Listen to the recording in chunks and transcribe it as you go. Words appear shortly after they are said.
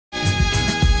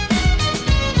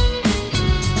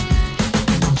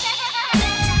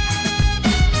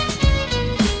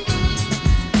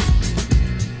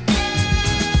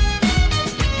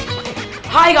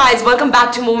Hi guys, welcome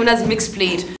back to Momina's Mixed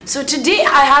Plate. So today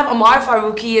I have Ammar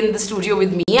Farooki in the studio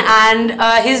with me, and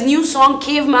his new song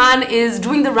Caveman is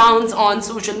doing the rounds on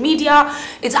social media.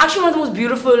 It's actually one of the most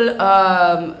beautiful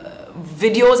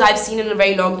videos I've seen in a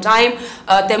very long time.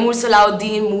 Taimur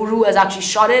Salahuddin Muru has actually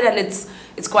shot it, and it's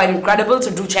quite incredible,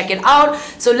 so do check it out.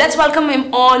 So let's welcome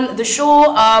him on the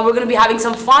show. We're going to be having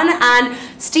some fun, and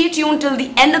stay tuned till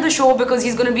the end of the show because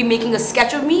he's going to be making a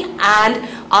sketch of me and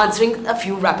answering a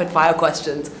few rapid fire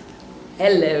questions.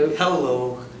 Hello.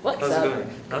 Hello. What's How's up? it going?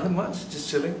 Nothing much, just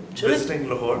chilling. Visiting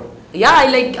Lahore. Yeah,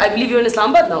 I believe you're in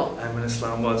Islamabad now. I'm in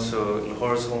Islamabad, so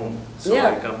Lahore's home. So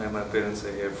Yeah. I come here, my parents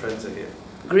are here, friends are here.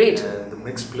 Great. And the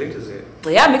mixed plate is here.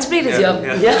 Yeah, Mixed Plate is here.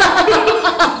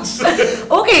 Yeah.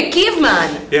 Okay,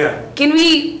 Caveman. Yeah. Can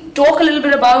we talk a little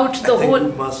bit about the I think whole?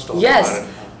 we must talk Yes.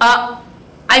 about it.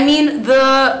 I mean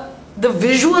the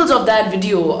visuals of that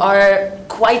video are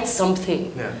quite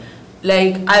something. Yeah.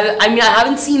 Like I mean I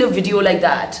haven't seen a video like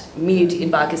that made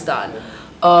in Pakistan.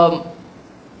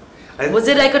 Was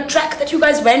it like a trek that you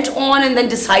guys went on and then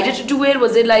decided to do it?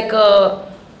 Was it like a?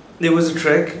 It was a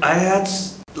trek. I had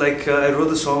I wrote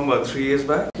the song about 3 years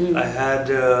back. I had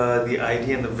the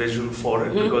idea and the visual for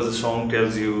it because the song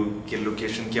tells you कि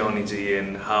location क्या होनी चाहिए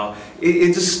and how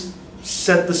it just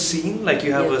set the scene, like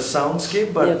you have a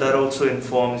soundscape, but that also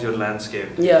informs your landscape.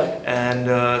 Yeah. And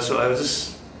so I was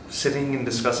just sitting and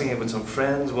discussing it with some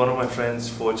friends. One of my friends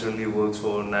fortunately works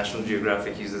for National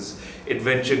Geographic. He's this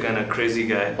adventure kind of crazy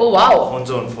guy. Oh wow.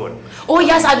 Honzo on foot. Oh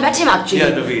yes, I met him actually.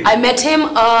 Yeah, Naveed. I met him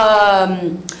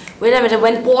when I met him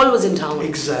when Paul was in town.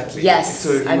 Exactly. Yes,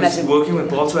 So he I met was him. working with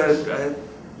Paul. So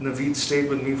Naveed stayed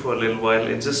with me for a little while.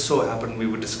 It just so happened we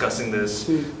were discussing the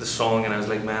song, and I was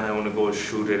like, man, I want to go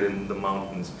shoot it in the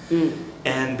mountains.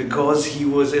 And because he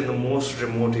was in the most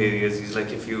remote areas, he's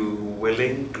like, if you're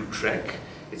willing to trek,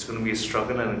 it's going to be a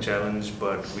struggle and a challenge,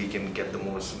 but we can get the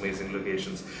most amazing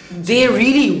locations. They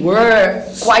really were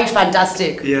quite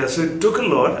fantastic. Yeah, so it took a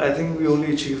lot. I think we only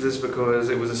achieved this because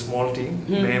it was a small team.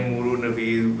 Me, Muru,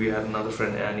 Naveed, we had another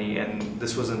friend, Annie, and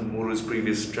this was in Muru's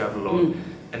previous travel log.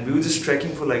 And we were just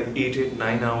trekking for like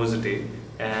 9 hours a day.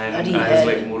 And Bloody I was hell.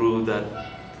 like, Muru, that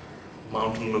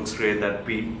mountain looks great, that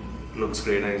peak looks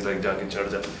great. And he's like, Jaake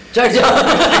chad ja. Chad ja.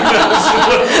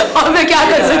 और मैं क्या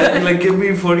कर सकता हूँ? Like, give me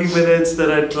 40 minutes that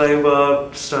I'd climb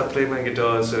up, start playing my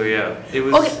guitar. So yeah, it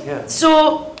was, Okay, yeah. so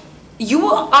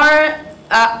you are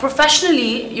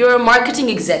professionally, you're a marketing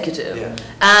executive,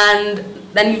 and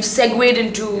then you've segued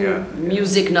into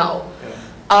music now.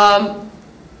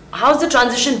 How's the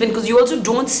transition been? Because you also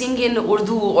don't sing in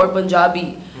Urdu or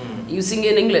Punjabi, you sing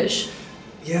in English.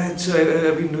 Yeah, so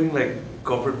I've been doing like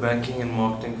corporate banking and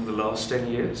marketing for the last 10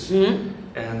 years.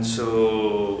 And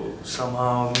so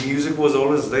somehow music was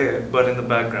always there, but in the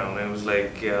background. And it was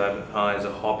like, as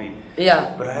a hobby.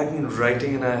 Yeah. But I had been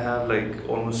writing, and I have like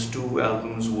almost 2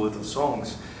 albums worth of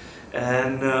songs.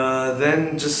 And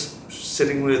then just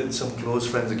sitting with some close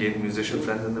friends again, musician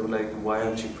friends, and they were like, why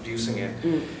aren't you producing it?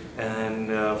 And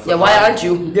why aren't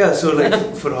you? Yeah, so like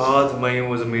Farhad Mayum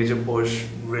was a major push,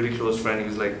 really close friend. He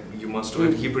was like, you must do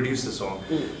it. He produced the song.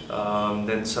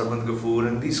 Then Sarwant Gafoor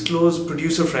and these close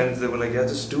producer friends, they were like, yeah,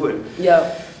 just do it.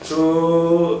 Yeah. So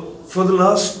for the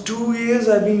last 2 years,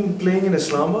 I've been playing in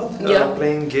Islamabad,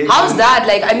 playing gigs. How's that?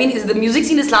 Like, I mean, is the music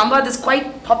scene in Islamabad is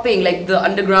quite popping, like the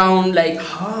underground, like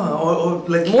or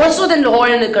like more so than Lahore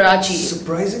and Karachi.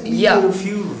 Surprisingly, there are a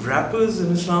few rappers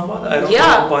in Islamabad. I don't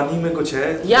know, Pani mein kuch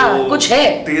hai. Yeah, kuch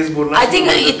hai. Tez bolna. I think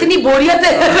itni boriyat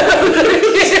hai.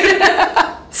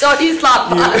 Sorry,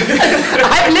 Islamabad.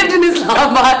 I've lived in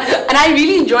Islamabad and I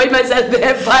really enjoyed myself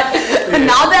there, but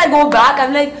now that I go back,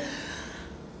 I'm like,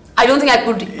 I don't think I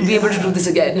could be able to do this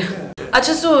again.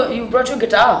 Achha, so you brought your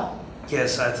guitar.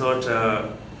 Yes, I thought.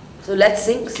 So let's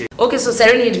sing. Okay, so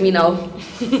serenade me now.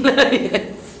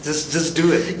 Yes. Just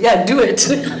do it. Yeah, do it.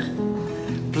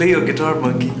 Play your guitar,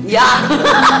 monkey. Yeah.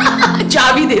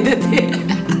 Chabi de dete.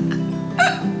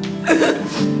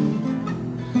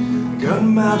 Got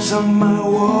maps on my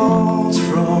walls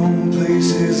from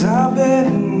places I've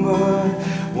been, but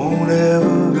won't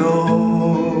ever go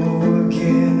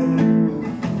again.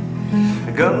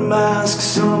 I got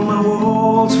masks on my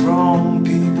walls from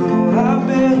people I've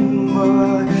been,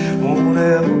 but won't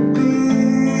ever be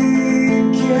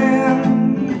again.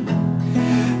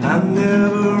 I'm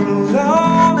never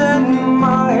alone in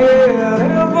my head,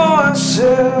 hear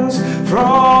voices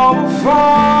from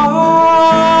afar.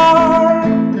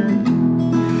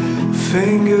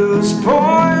 Fingers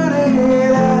pointing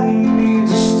at me,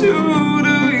 just who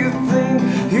do you think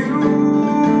you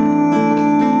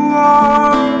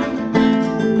are?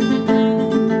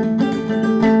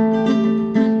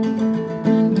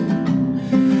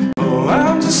 Oh,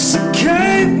 I'm just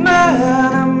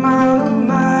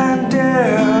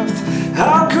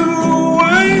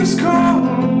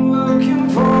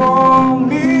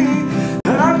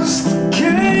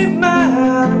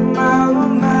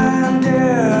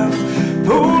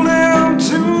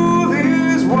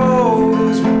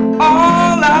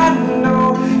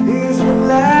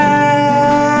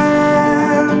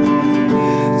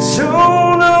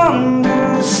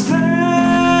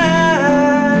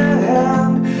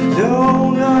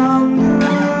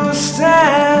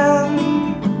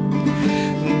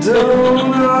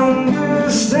Don't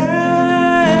understand.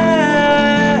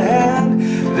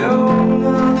 Don't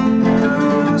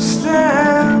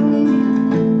understand.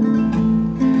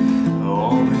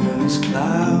 Ominous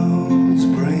clouds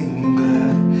bring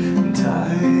glad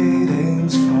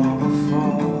tidings from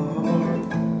afar.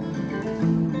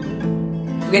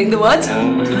 Getting the words?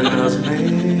 Momina's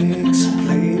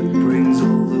mixed-plate brings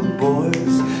all the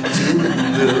boys to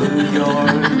the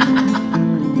yard.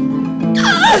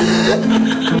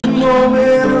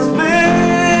 Momina's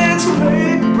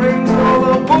mixed-plate brings all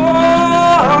the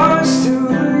boys to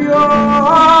the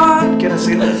yard. Can I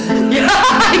say that? Yeah, I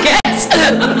guess.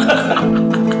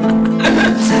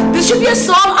 This should be a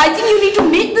song. I think you need to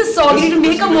make this song. You need to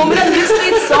make a Momina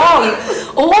mixed-plate song.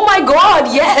 Oh my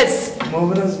god, yes.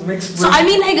 Momina's mixed-plate. So I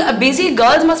mean, like basically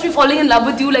girls must be falling in love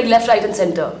with you like left, right and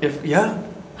center. Yeah.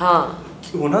 हाँ.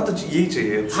 होना तो यही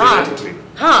चाहिए theoretically.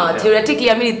 हाँ, theoretically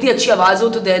I mean इतनी अच्छी आवाज हो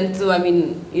तो then तो I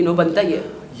mean you know बनता ही है.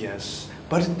 Yes,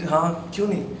 but हाँ क्यों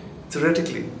नहीं?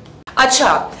 Theoretically.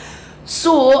 अच्छा,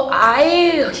 so I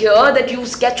hear that you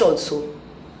sketch also.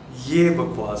 ये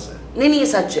बकवास है. नहीं नहीं ये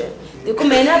सच है. देखो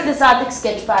मैंने अपने साथ एक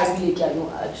sketch pad भी लेके आई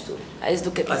हूँ आज तो. I just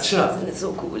look at this. अच्छा. It's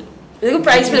so cool. देखो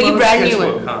प्राइस पे लगी brand new है.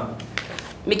 हाँ.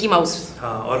 Mickey mouse.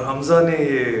 हाँ और हमजा ने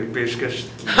ये पेशकश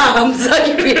की. हाँ हमजा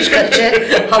की पेशकश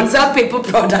है. हमजा पेपर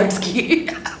प्रोडक्ट्स की.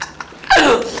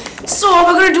 So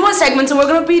we're going to do a segment. So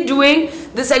we're going to be doing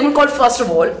this segment called First of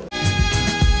All.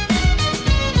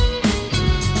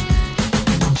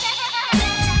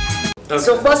 Okay.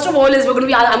 So first of all is I'm going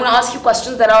to ask you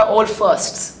questions that are all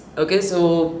firsts. Okay,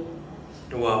 so.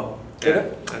 Wow. Yeah.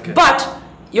 Okay. But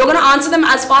you're going to answer them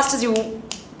as fast as you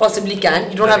possibly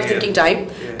can. You don't have thinking time.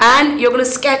 Yeah. And you're going to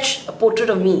sketch a portrait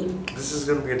of me. This is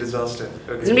going to be a disaster.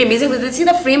 Okay. It's going to be amazing. See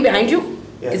the frame behind you?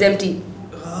 Yeah. Is empty.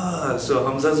 Ah, so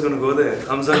Hamza's going to go there.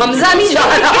 Hamza नहीं जा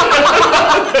रहा.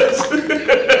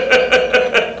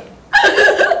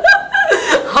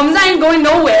 Hamza ain't going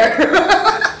nowhere.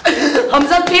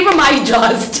 Hamza paper my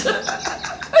just.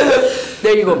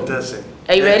 There you go. Fantastic.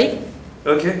 Are you ready?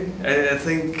 Okay. I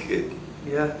think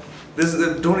yeah. This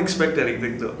don't expect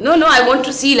anything though. No, I want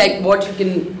to see like what you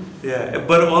can. Yeah,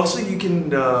 but also you can.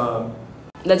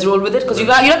 Let's roll with it because you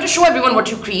have to show everyone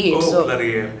what you create. Oh, so.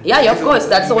 bloody hell. Yeah, of course.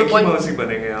 That's the whole point. Mickey Mouse ही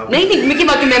बनेंगे आप. नहीं Mickey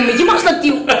Mouse मैं Mickey Mouse लगती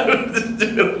हूँ.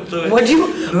 What do you?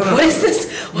 No. What is this?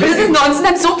 What is this nonsense?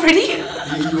 I'm so pretty.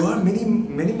 You are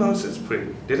Minnie Mouse is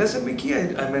pretty. Did I say Mickey?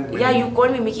 I meant Minnie. Yeah, you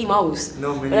called me Mickey Mouse.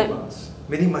 No, Minnie Mouse.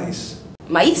 Minnie Mice.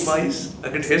 Mice? Mice.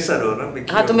 अगर ढेर सारे हो ना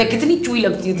Mickey. हाँ तो मैं कितनी chewy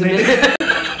लगती हूँ तुम्हें?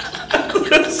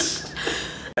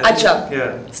 अच्छा.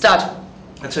 Yeah. Start.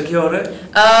 अच्छा क्या हो रहा है?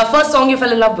 First song you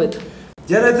fell in love with?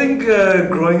 Yeah, I think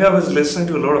growing up I was listening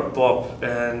to a lot of pop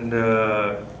and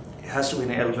it has to be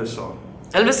an Elvis song.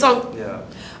 Elvis song? Yeah.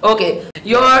 Okay.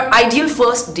 Your ideal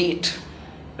first date?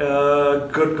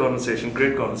 Good conversation,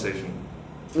 great conversation.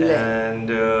 And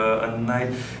a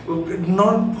night,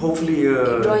 not hopefully,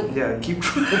 yeah, keep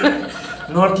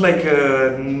not like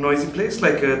a noisy place,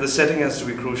 like the setting has to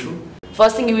be crucial.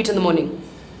 First thing you eat in the morning?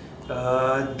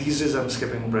 These days I'm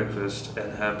skipping breakfast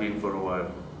and have been for a while.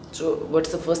 So what's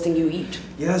the first thing you eat?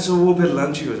 Yeah, so वो फिर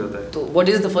lunch ही हो जाता है. So what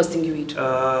is the first thing you eat?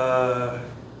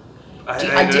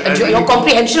 Your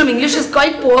comprehension of English is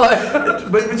quite poor. But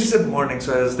when you said morning,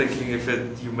 so I was thinking if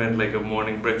you meant like a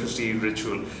morning breakfasty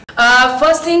ritual.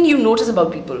 First thing you notice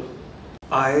about people?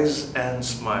 Eyes and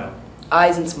smile.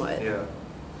 Eyes and smile. Yeah.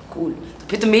 Cool.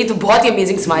 फिर तो मेरी तो बहुत ही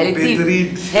amazing smile है.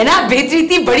 बेहतरीन. है ना? बेहतरीन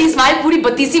इतनी बड़ी smile पूरी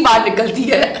 32 बार निकलती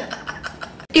है.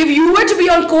 If you were to be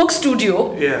on Coke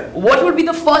Studio, yeah, what would be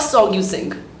the first song you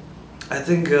sing? I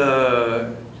think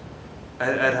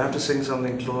I'd have to sing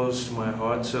something close to my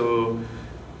heart. So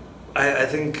I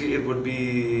think it would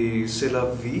be C'est la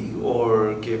vie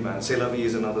or Caveman. C'est la vie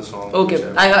is another song. Okay,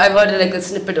 I've heard like a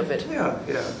snippet of it. Yeah.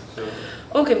 So.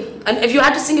 Okay, and if you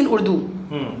had to sing in Urdu,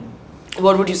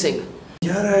 what would you sing?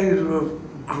 Yeah, I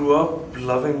grew up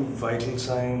loving Vital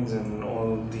Signs and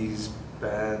all these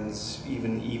bands,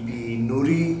 even EP.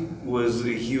 Nuri was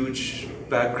a huge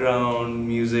background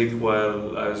music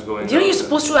while I was going. You know, you're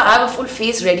supposed to have a full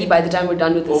face ready by the time we're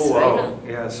done with this. Oh wow! Right?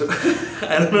 Yeah, so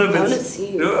I don't know if I want to it's.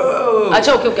 see. No.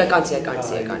 Achha, okay, I can't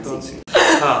see.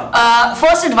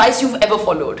 First advice you've ever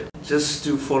followed? Just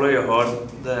to follow your heart,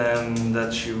 then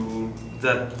that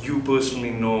you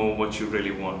personally know what you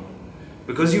really want.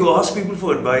 Because you ask people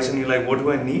for advice and you're like, what do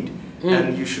I need?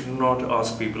 And you should not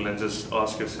ask people and just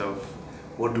ask yourself,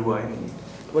 what do I need?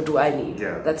 What do I need?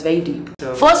 Yeah. That's very deep.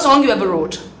 So, first song you ever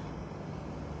wrote?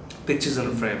 Pictures in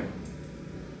a Frame.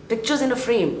 Pictures in a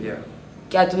Frame? Yeah.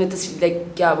 क्या तुम्हें तस्वीर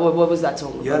like क्या what was that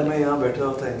song? यार मैं यहाँ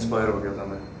बैठा था inspire हो गया था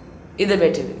मैं. इधर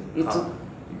बैठे हुए. हाँ.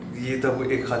 ये तब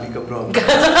एक खाली कमरा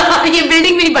होता ये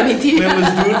बिल्डिंग भी नहीं बनी थी. मैं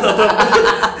मजदूर था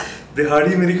तब.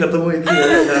 दिहाड़ी मेरी खत्म हुई थी.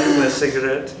 मैं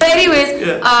cigarette. Anyways,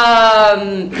 Yeah.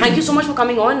 Thank you so much for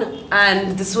coming on,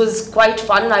 and this was quite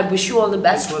fun. I wish you all the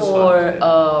best It was for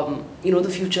fun, you know,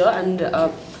 the future, and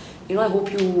you know, I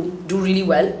hope you do really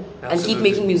well and keep Absolutely.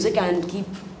 making music and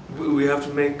keep. We have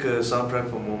to make a soundtrack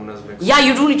for Momina's mix. Yeah,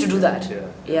 you do need to do that.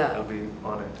 Yeah. Yeah. I'll be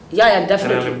on it. Yeah, And I'll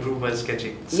definitely. improve my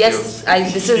sketching Yes,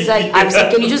 skills. this is like.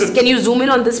 Can you zoom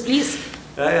in on this, please?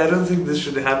 I don't think this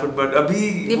should happen, but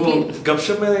अभी वो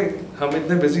गपशप में हम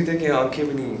इतने busy थे कि आंखें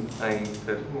भी नहीं आई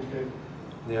फिर.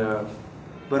 Yeah.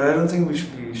 But I don't think we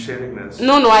should be sharing this.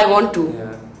 No, I want to.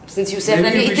 Yeah. Since you said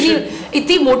Maybe that, we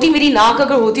इतनी मोटी मेरी नाक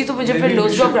अगर होती तो मुझे फिर Maybe we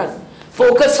nose job should-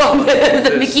 focus on the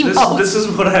Mickey Mouse. This is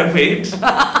what I made.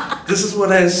 This is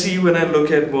what I see when I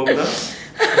look at Momina.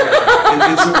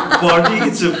 It's a party.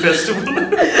 It's a festival.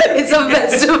 It's a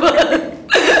festival.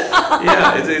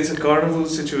 Yeah, it's a carnival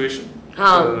situation.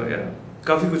 हाँ. So, yeah,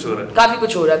 काफी कुछ हो रहा है. काफी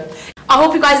कुछ हो रहा है. I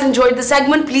hope you guys enjoyed the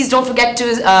segment. Please don't forget to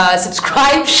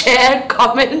subscribe, share,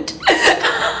 comment.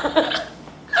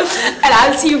 And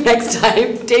I'll see you next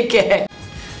time. Take care.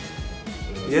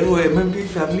 यार वो MMP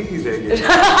family ही रह गया.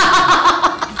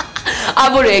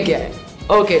 अब वो रह गया है.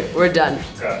 Okay, we're done.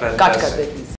 Cut Fantastic. करते हैं please.